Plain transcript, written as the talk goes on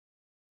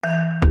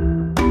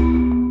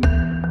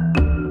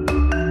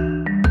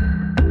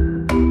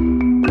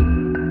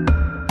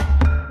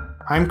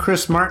I'm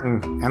Chris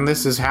Martin, and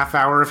this is Half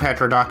Hour of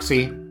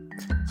Heterodoxy.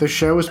 The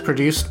show is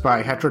produced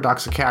by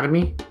Heterodox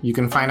Academy. You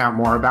can find out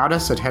more about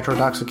us at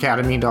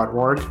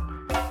heterodoxacademy.org.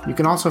 You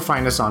can also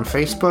find us on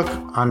Facebook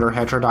under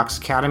Heterodox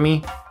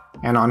Academy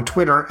and on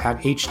Twitter at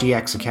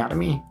HDX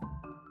Academy.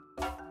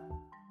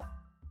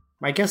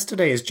 My guest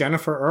today is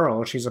Jennifer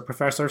Earle. She's a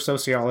professor of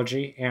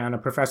sociology and a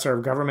professor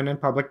of government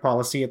and public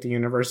policy at the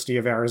University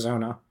of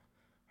Arizona.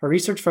 Her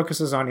research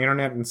focuses on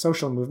internet and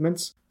social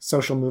movements,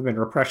 social movement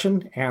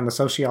repression, and the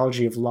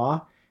sociology of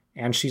law,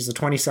 and she's the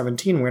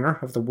 2017 winner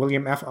of the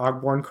William F.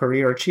 Ogborn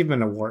Career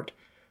Achievement Award,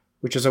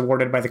 which is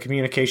awarded by the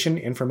Communication,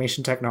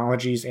 Information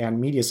Technologies,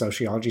 and Media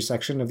Sociology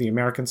section of the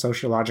American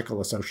Sociological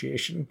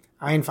Association.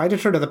 I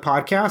invited her to the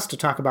podcast to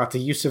talk about the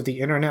use of the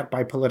internet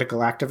by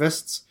political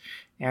activists,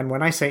 and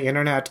when I say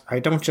internet, I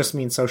don't just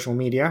mean social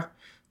media.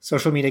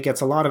 Social media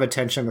gets a lot of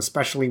attention,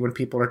 especially when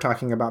people are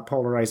talking about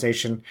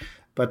polarization,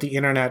 but the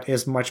internet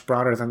is much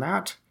broader than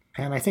that.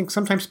 And I think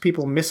sometimes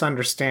people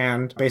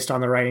misunderstand, based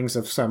on the writings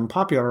of some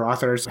popular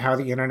authors, how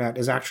the internet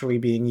is actually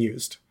being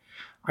used.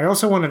 I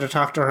also wanted to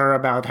talk to her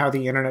about how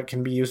the internet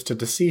can be used to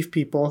deceive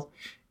people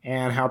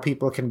and how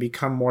people can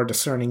become more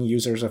discerning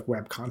users of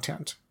web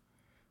content.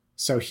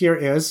 So here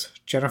is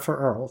Jennifer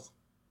Earle.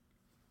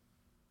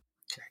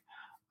 Okay.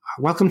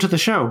 Welcome to the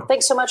show.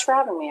 Thanks so much for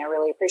having me. I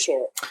really appreciate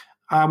it.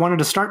 I wanted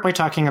to start by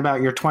talking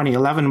about your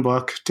 2011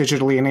 book,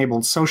 Digitally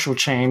Enabled Social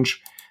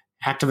Change,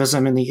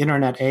 Activism in the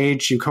Internet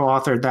Age. You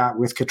co-authored that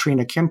with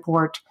Katrina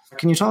Kimport.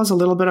 Can you tell us a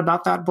little bit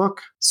about that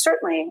book?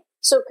 Certainly.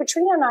 So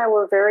Katrina and I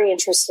were very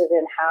interested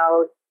in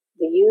how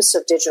the use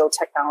of digital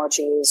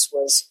technologies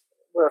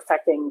were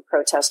affecting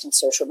protest and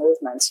social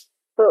movements.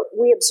 But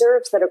we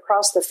observed that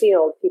across the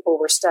field, people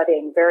were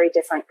studying very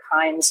different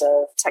kinds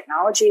of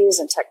technologies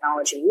and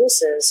technology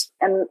uses.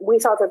 And we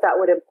thought that that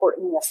would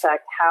importantly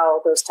affect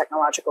how those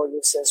technological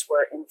uses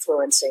were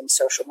influencing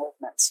social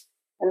movements.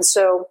 And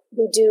so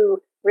we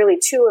do really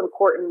two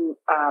important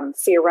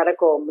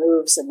theoretical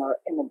moves in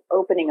the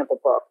opening of the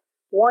book.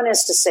 One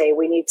is to say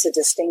we need to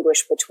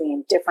distinguish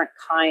between different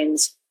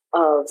kinds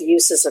of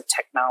uses of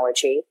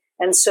technology.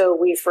 And so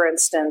we, for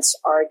instance,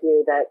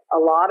 argue that a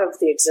lot of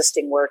the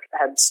existing work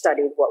had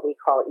studied what we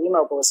call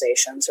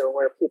e-mobilizations, or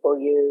where people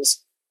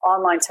use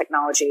online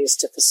technologies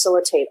to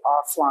facilitate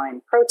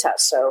offline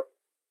protests. So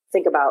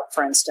think about,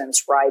 for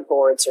instance, ride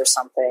boards or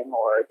something,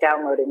 or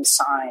downloading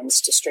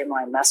signs to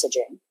streamline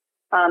messaging,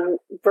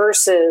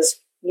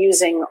 versus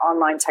using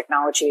online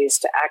technologies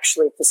to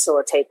actually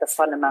facilitate the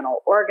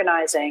fundamental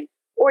organizing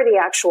or the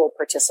actual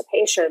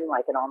participation,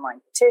 like an online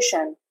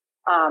petition,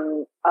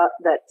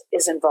 that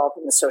is involved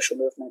in the social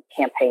movement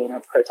campaign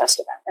or protest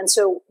event. And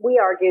so we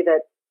argue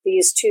that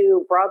these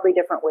two broadly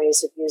different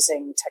ways of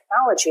using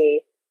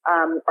technology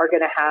are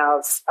going to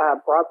have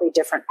broadly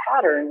different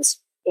patterns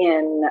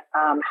in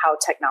how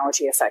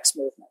technology affects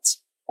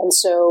movements. And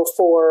so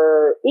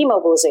for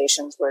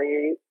e-mobilizations, where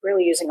you're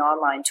really using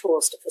online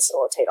tools to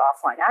facilitate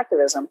offline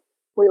activism,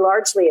 we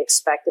largely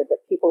expected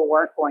that people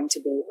weren't going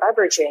to be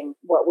leveraging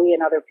what we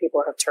and other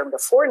people have termed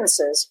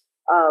affordances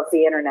of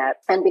the internet.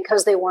 And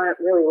because they weren't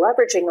really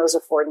leveraging those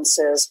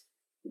affordances,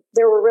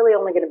 there were really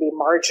only going to be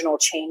marginal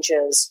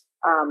changes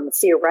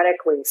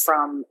theoretically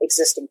from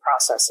existing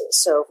processes.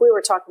 So if we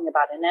were talking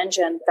about an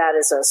engine, that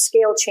is a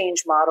scale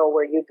change model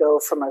where you go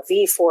from a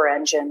V4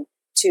 engine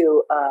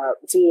to a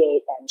V8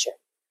 engine.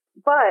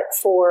 But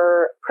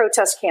for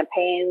protest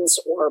campaigns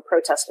or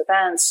protest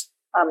events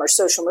or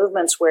social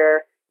movements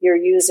where you're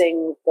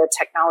using the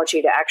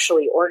technology to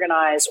actually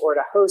organize or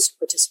to host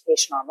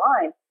participation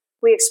online,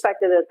 we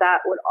expected that that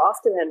would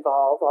often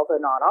involve, although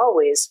not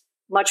always,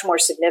 much more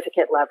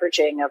significant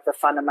leveraging of the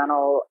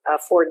fundamental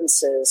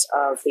affordances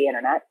of the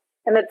internet,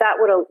 and that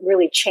would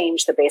really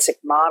change the basic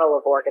model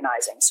of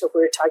organizing. So if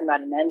we were talking about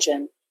an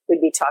engine,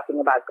 we'd be talking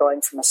about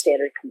going from a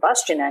standard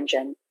combustion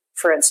engine,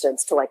 for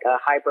instance, to like a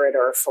hybrid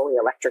or a fully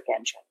electric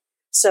engine.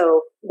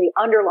 So the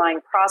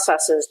underlying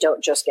processes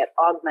don't just get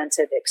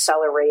augmented,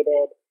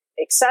 accelerated,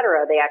 et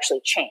cetera, they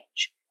actually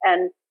change.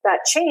 And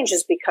that change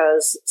is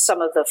because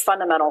some of the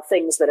fundamental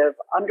things that have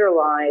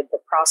underlied the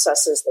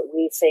processes that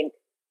we think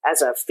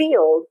as a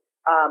field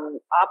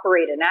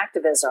operate in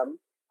activism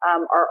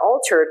are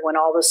altered when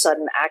all of a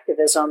sudden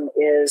activism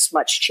is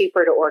much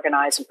cheaper to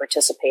organize and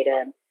participate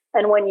in.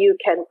 And when you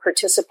can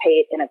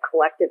participate in a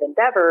collective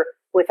endeavor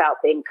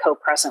without being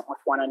co-present with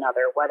one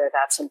another, whether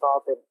that's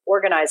involved in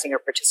organizing or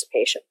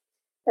participation.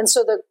 And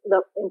so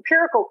the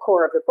empirical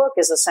core of the book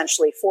is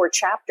essentially 4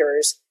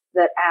 chapters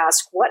that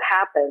ask what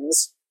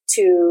happens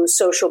to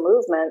social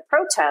movement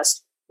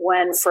protest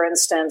when, for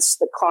instance,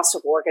 the costs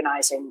of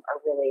organizing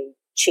are really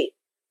cheap.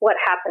 What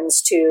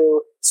happens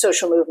to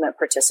social movement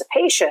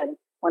participation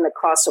when the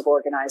costs of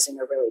organizing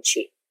are really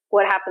cheap?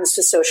 What happens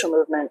to social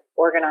movement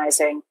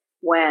organizing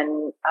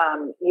when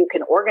you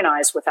can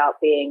organize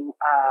without being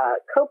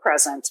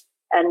co-present?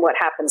 And what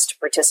happens to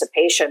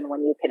participation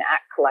when you can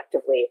act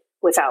collectively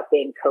without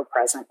being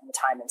co-present in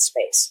time and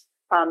space?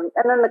 And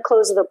then the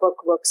close of the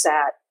book looks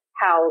at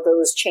how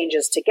those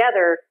changes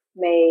together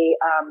may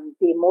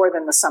be more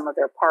than the sum of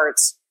their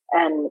parts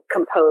and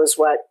compose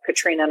what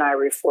Katrina and I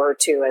refer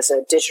to as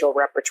a digital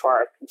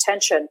repertoire of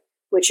contention,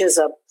 which is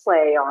a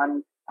play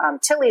on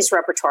Tilley's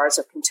repertoires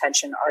of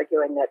contention,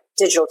 arguing that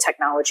digital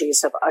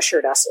technologies have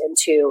ushered us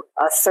into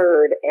a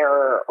third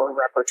era or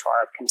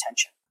repertoire of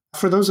contention.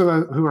 For those of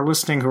us who are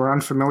listening who are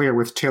unfamiliar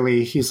with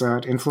Tilley, he's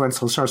an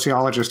influential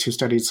sociologist who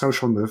studied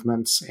social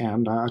movements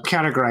and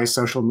categorized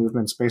social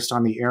movements based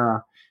on the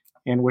era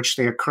in which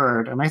they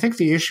occurred. And I think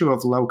the issue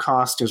of low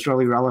cost is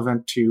really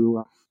relevant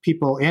to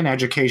people in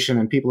education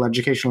and people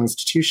educational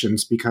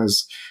institutions,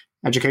 because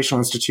educational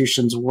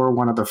institutions were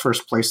one of the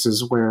first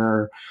places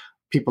where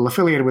people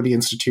affiliated with the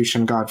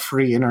institution got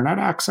free internet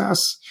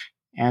access.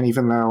 And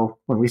even though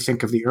when we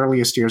think of the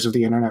earliest years of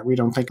the internet, we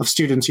don't think of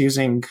students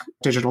using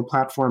digital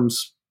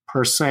platforms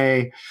per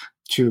se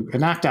to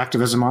enact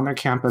activism on their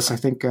campus, I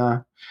think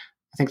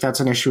that's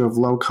an issue of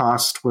low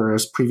cost,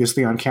 whereas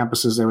previously on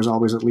campuses there was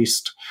always at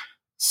least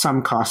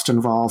some cost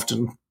involved,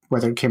 in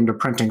whether it came to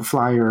printing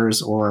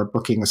flyers or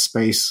booking a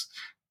space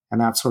and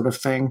that sort of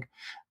thing.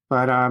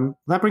 But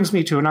that brings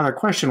me to another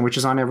question, which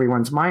is on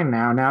everyone's mind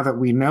now that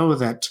we know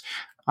that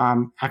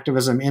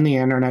activism in the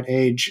internet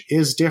age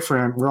is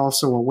different. We're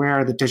also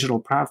aware that digital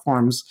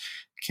platforms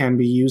can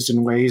be used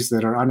in ways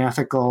that are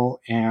unethical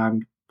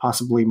and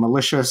possibly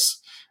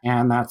malicious,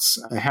 and that's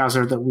a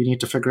hazard that we need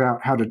to figure out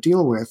how to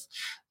deal with.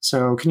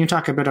 So can you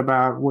talk a bit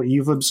about what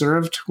you've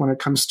observed when it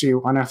comes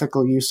to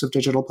unethical use of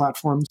digital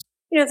platforms?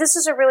 This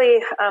is a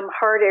really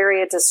hard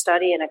area to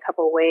study in a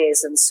couple of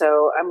ways, and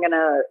so I'm going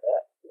to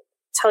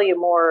tell you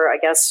more, I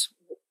guess,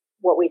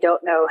 what we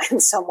don't know in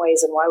some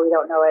ways and why we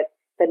don't know it,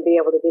 than be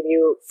able to give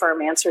you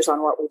firm answers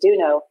on what we do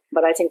know.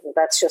 But I think that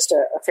that's just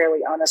a fairly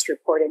honest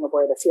reporting of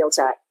where the field's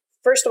at.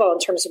 First of all, in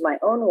terms of my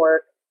own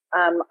work,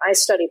 I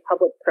study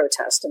public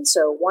protest. And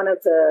so one of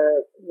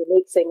the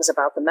unique things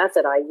about the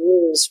method I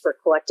use for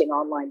collecting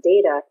online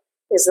data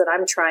is that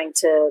I'm trying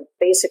to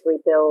basically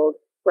build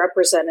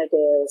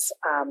representative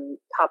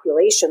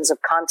populations of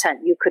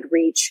content you could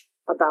reach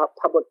about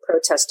public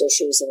protest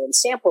issues and then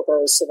sample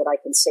those so that I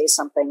can say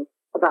something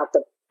about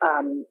the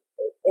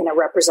in a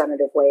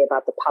representative way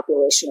about the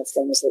population of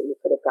things that you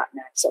could have gotten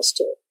access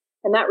to.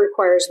 And that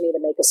requires me to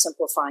make a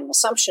simplifying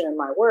assumption in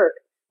my work,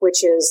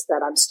 which is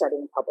that I'm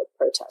studying public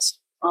protest.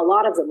 A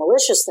lot of the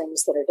malicious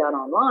things that are done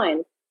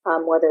online,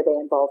 whether they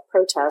involve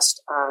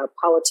protest,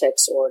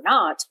 politics or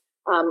not,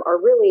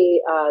 are really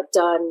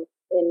done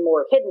in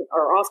more hidden,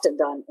 or often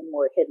done in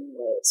more hidden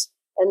ways.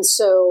 And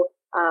so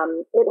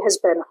it has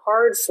been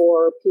hard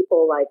for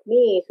people like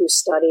me who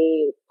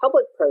study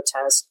public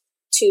protest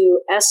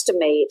to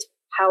estimate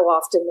how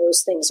often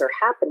those things are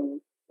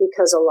happening,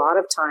 because a lot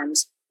of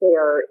times they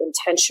are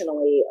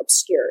intentionally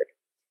obscured.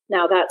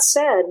 Now, that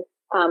said,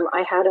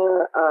 I had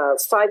a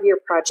 5-year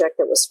project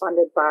that was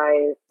funded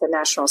by the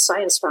National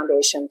Science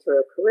Foundation through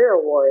a career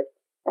award.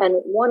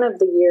 And one of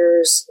the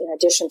years, in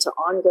addition to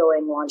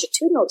ongoing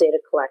longitudinal data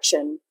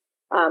collection,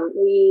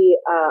 we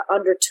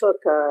undertook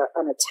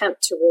an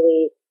attempt to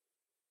really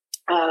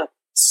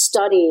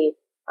study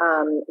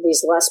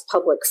these less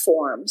public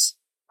forms.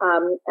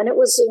 And it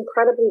was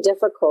incredibly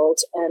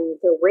difficult, and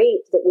the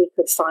rate that we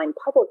could find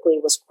publicly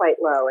was quite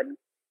low. And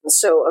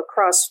so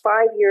across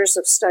 5 years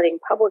of studying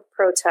public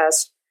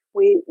protest,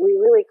 we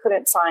really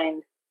couldn't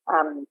find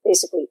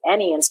basically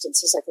any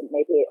instances. I think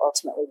maybe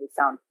ultimately we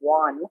found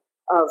one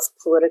of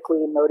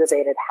politically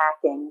motivated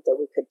hacking that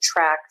we could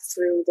track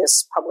through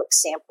this public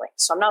sampling.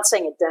 So I'm not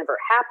saying it never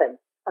happened.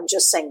 I'm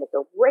just saying that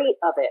the rate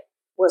of it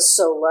was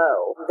so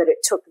low that it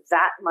took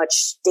that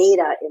much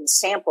data in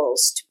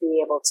samples to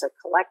be able to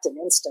collect an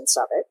instance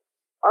of it.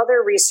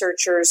 Other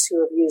researchers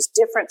who have used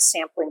different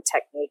sampling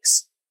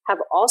techniques have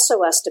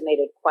also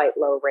estimated quite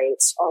low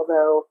rates,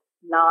 although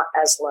not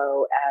as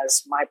low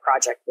as my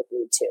project would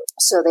lead to.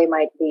 So they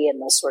might be in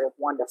the sort of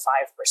 1% to 5%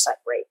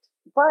 rate.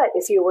 But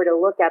if you were to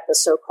look at the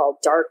so-called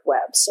dark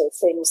web, so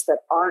things that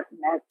aren't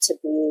meant to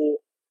be,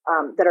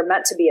 that are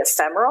meant to be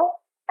ephemeral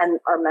and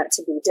are meant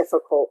to be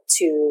difficult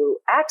to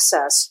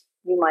access,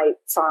 you might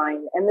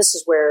find, and this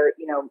is where,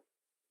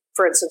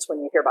 for instance, when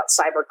you hear about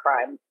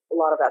cybercrime, a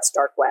lot of that's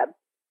dark web.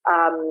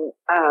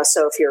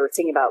 So if you're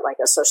thinking about like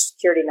a social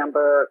security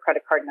number or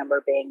credit card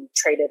number being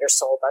traded or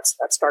sold,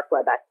 that's dark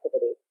web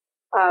activity.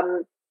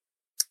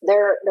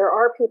 There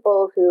are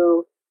people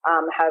who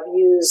have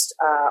used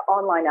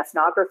online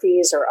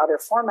ethnographies or other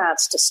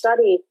formats to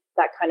study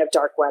that kind of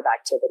dark web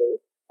activity.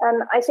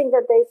 And I think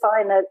that they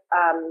find that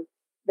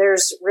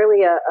there's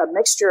really a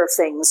mixture of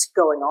things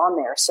going on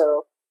there.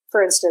 So,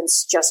 for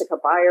instance, Jessica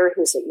Beyer,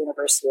 who's at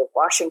University of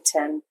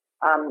Washington,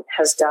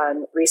 has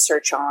done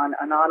research on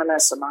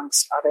Anonymous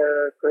amongst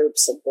other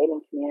groups and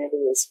gaming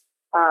communities.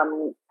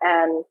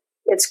 And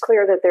it's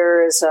clear that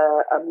there is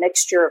a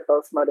mixture of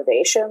both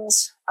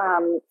motivations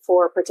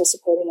for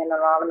participating in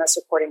Anonymous,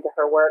 according to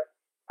her work,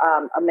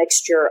 a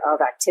mixture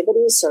of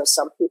activities. So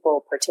some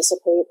people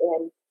participate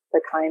in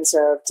the kinds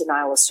of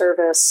denial of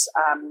service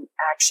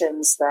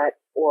actions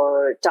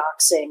or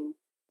doxing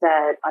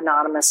that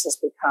Anonymous has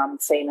become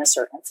famous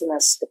or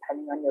infamous,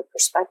 depending on your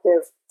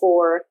perspective,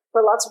 for,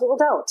 but lots of people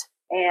don't.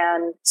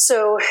 And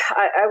so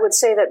I would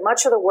say that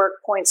much of the work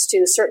points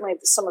to certainly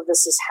some of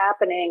this is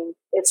happening.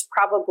 It's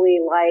probably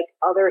like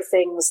other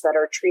things that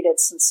are treated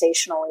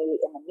sensationally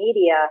in the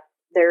media.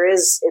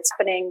 It's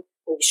happening.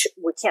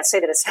 We can't say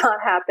that it's not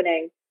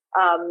happening,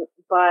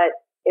 but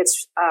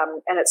it's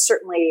and it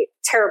certainly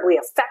terribly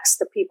affects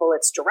the people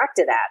it's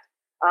directed at.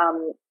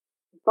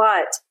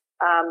 But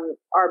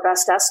our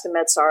best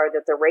estimates are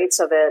that the rates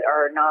of it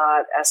are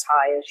not as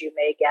high as you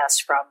may guess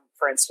from,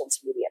 for instance,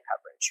 media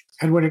coverage.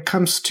 And when it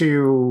comes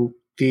to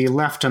the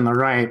left and the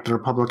right, the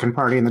Republican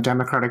Party and the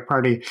Democratic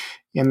Party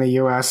in the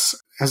U.S.,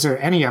 is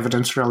there any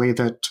evidence really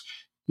that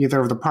either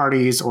of the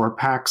parties or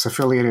PACs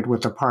affiliated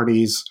with the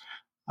parties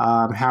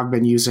have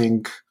been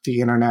using the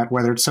internet,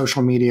 whether it's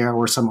social media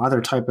or some other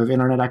type of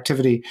internet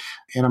activity,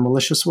 in a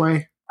malicious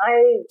way?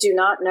 I do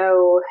not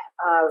know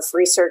of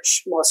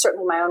research. Well,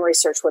 certainly my own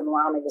research wouldn't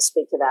allow me to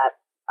speak to that.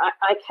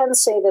 I can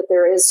say that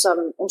there is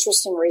some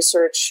interesting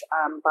research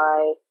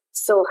by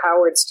Phil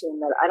Howard's team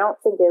that I don't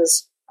think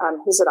is,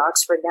 he's at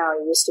Oxford now.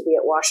 He used to be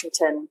at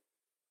Washington,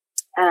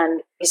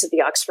 and he's at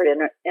the Oxford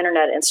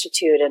Internet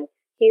Institute, and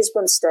he's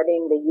been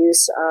studying the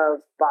use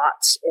of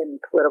bots in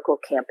political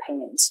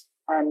campaigns,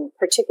 and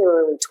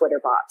particularly Twitter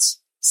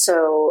bots.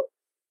 So,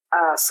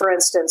 for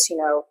instance,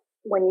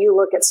 when you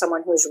look at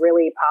someone who's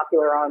really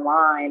popular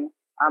online,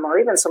 or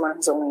even someone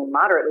who's only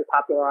moderately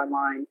popular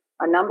online,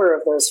 a number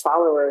of those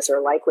followers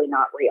are likely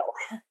not real.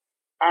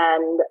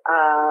 And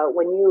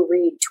when you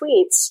read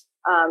tweets,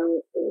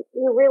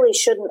 you really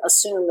shouldn't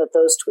assume that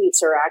those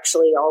tweets are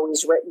actually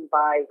always written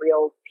by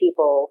real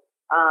people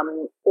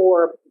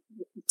or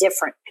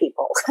different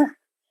people,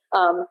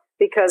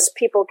 because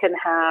people can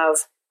have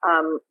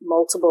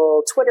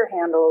multiple Twitter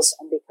handles,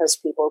 and because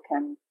people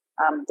can,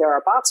 there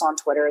are bots on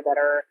Twitter that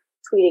are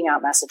tweeting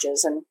out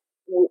messages. And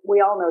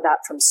we all know that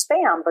from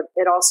spam, but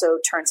it also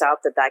turns out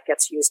that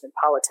gets used in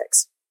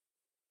politics.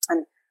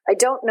 And I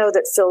don't know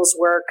that Phil's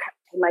work,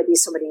 he might be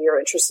somebody you're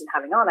interested in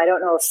having on. I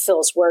don't know if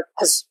Phil's work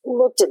has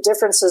looked at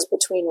differences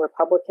between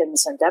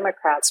Republicans and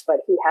Democrats, but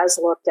he has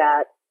looked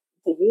at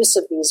the use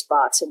of these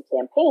bots in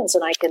campaigns.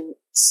 And I can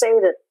say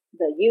that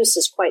the use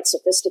is quite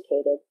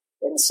sophisticated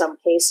in some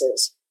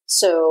cases.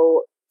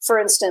 So, for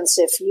instance,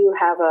 if you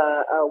have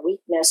a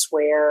weakness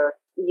where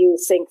you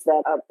think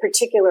that a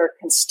particular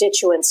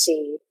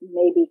constituency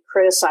may be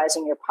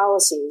criticizing your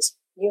policies,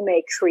 you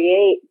may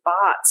create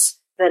bots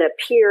that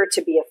appear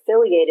to be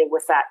affiliated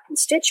with that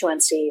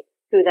constituency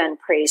who then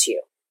praise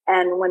you.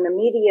 And when the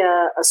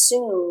media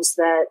assumes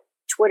that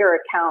Twitter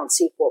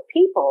accounts equal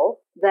people,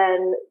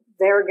 then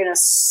they're going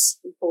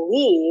to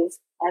believe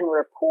and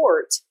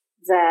report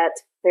that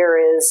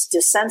there is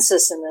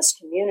dissensus in this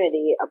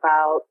community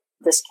about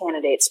this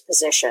candidate's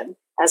position,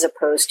 as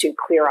opposed to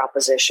clear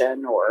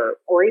opposition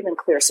or even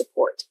clear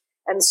support.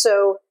 And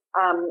so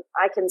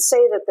I can say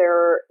that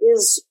there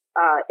is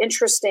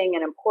interesting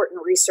and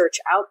important research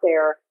out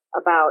there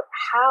about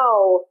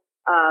how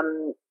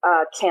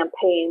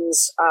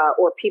campaigns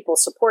or people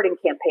supporting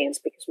campaigns,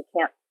 because we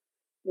can't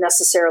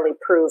necessarily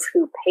prove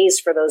who pays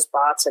for those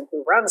bots and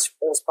who runs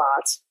those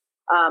bots.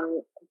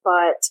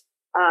 But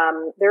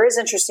there is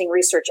interesting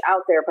research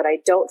out there, but I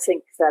don't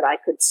think that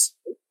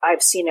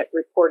I've seen it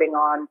reporting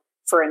on,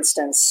 for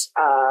instance,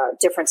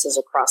 differences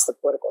across the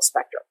political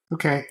spectrum.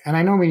 Okay, and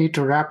I know we need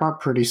to wrap up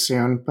pretty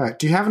soon, but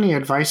do you have any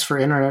advice for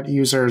internet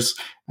users,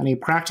 any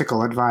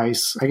practical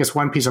advice? I guess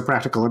one piece of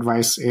practical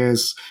advice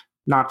is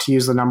not to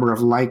use the number of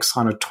likes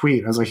on a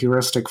tweet as a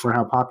heuristic for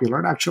how popular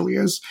it actually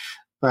is,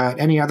 but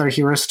any other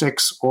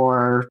heuristics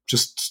or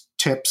just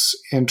tips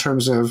in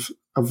terms of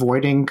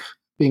avoiding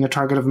being a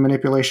target of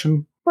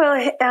manipulation? Well,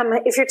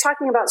 if you're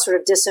talking about sort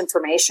of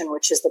disinformation,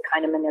 which is the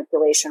kind of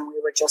manipulation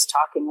we were just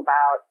talking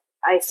about,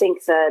 I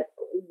think that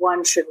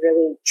one should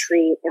really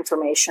treat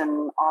information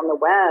on the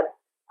web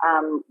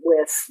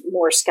with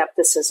more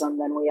skepticism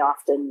than we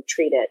often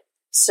treat it.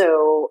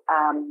 So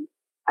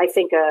I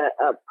think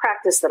a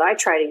practice that I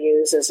try to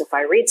use is if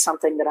I read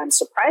something that I'm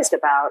surprised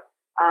about,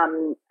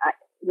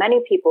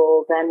 many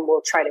people then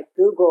will try to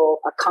Google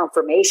a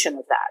confirmation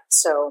of that.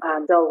 So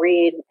they'll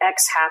read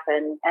X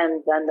happened,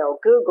 and then they'll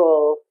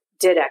Google,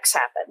 did X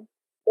happen?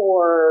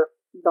 Or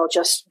they'll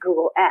just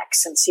Google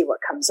X and see what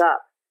comes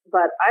up.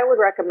 But I would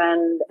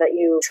recommend that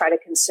you try to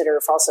consider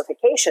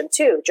falsification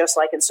too, just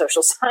like in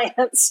social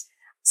science,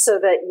 so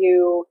that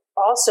you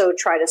also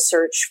try to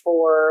search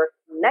for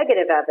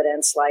negative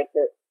evidence like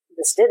that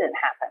this didn't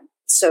happen.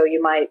 So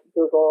you might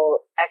Google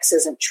X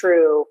isn't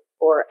true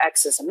or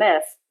X is a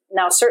myth.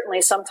 Now,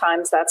 certainly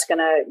sometimes that's going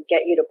to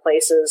get you to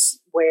places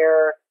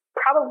where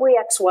probably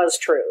X was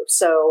true.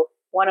 So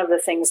one of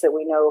the things that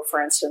we know, for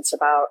instance,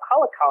 about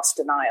Holocaust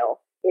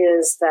denial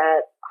is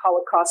that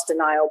Holocaust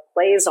denial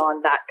plays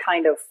on that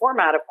kind of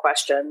format of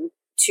question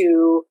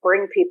to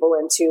bring people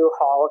into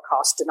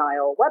Holocaust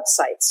denial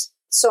websites.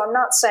 So I'm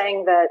not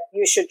saying that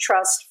you should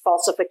trust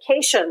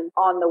falsification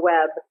on the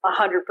web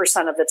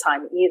 100% of the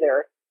time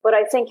either, but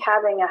I think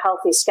having a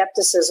healthy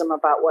skepticism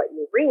about what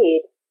you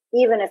read,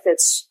 even if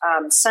it's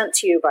sent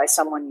to you by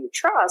someone you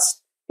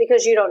trust,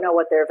 because you don't know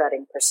what their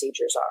vetting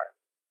procedures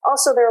are.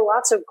 Also, there are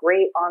lots of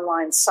great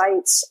online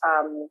sites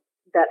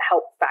that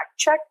help fact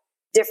check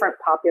different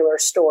popular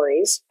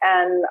stories.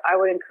 And I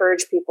would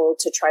encourage people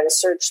to try to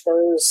search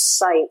those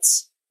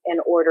sites in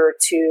order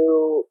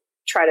to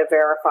try to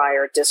verify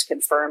or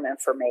disconfirm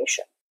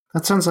information.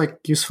 That sounds like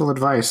useful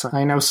advice.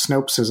 I know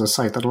Snopes is a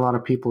site that a lot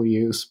of people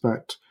use,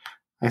 but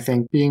I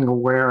think being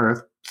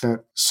aware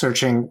that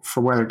searching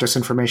for whether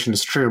disinformation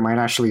is true might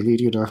actually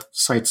lead you to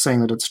sites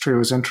saying that it's true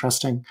is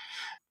interesting.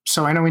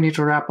 So I know we need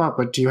to wrap up,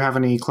 but do you have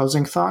any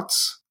closing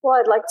thoughts? Well,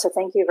 I'd like to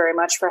thank you very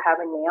much for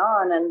having me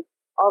on, and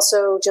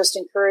also just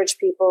encourage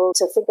people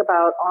to think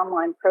about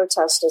online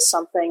protest as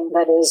something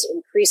that is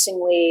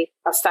increasingly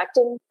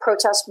affecting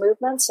protest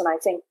movements. And I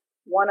think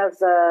one of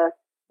the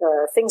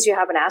things you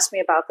haven't asked me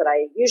about that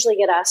I usually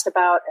get asked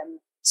about and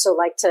so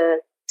like to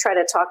try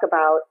to talk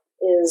about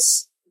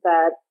is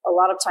that a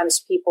lot of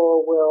times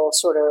people will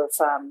sort of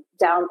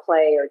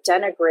downplay or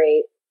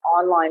denigrate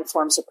online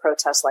forms of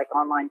protest like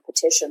online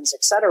petitions,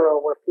 et cetera,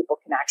 where people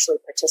can actually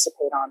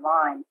participate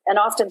online. And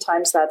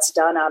oftentimes that's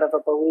done out of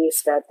a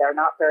belief that they're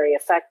not very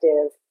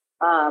effective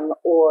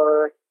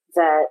or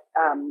that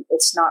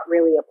it's not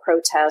really a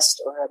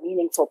protest or a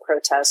meaningful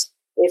protest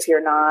if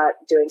you're not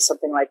doing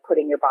something like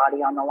putting your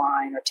body on the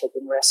line or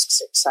taking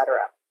risks, et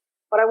cetera.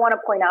 But I want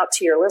to point out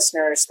to your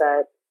listeners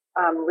that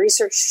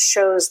research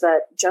shows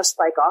that just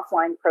like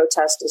offline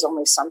protest is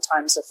only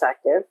sometimes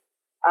effective,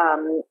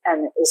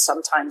 and is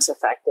sometimes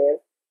effective,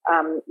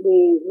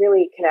 we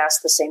really could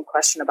ask the same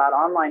question about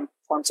online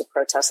forms of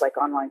protest like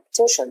online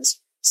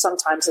petitions.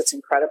 Sometimes it's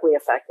incredibly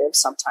effective,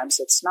 sometimes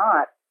it's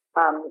not.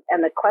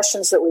 And the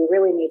questions that we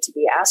really need to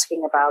be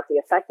asking about the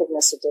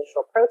effectiveness of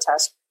digital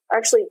protest are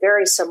actually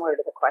very similar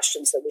to the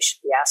questions that we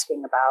should be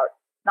asking about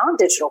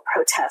non-digital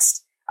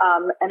protest.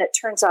 And it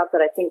turns out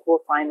that I think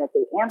we'll find that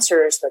the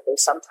answers, that they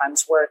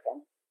sometimes work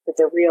and that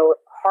the real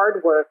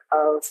hard work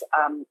of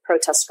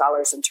protest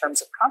scholars in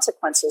terms of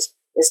consequences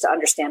is to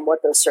understand what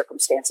those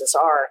circumstances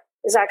are,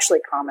 is actually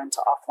common to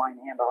offline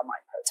and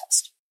online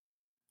protest.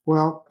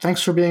 Well,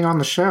 thanks for being on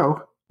the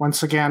show.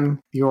 Once again,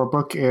 your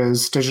book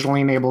is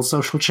Digitally Enabled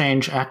Social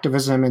Change,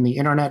 Activism in the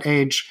Internet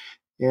Age.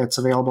 It's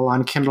available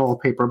on Kindle,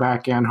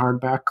 paperback, and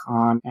hardback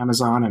on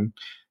Amazon and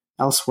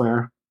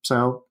elsewhere.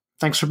 So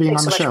thanks for being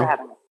on the show. Thanks so much for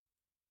having me.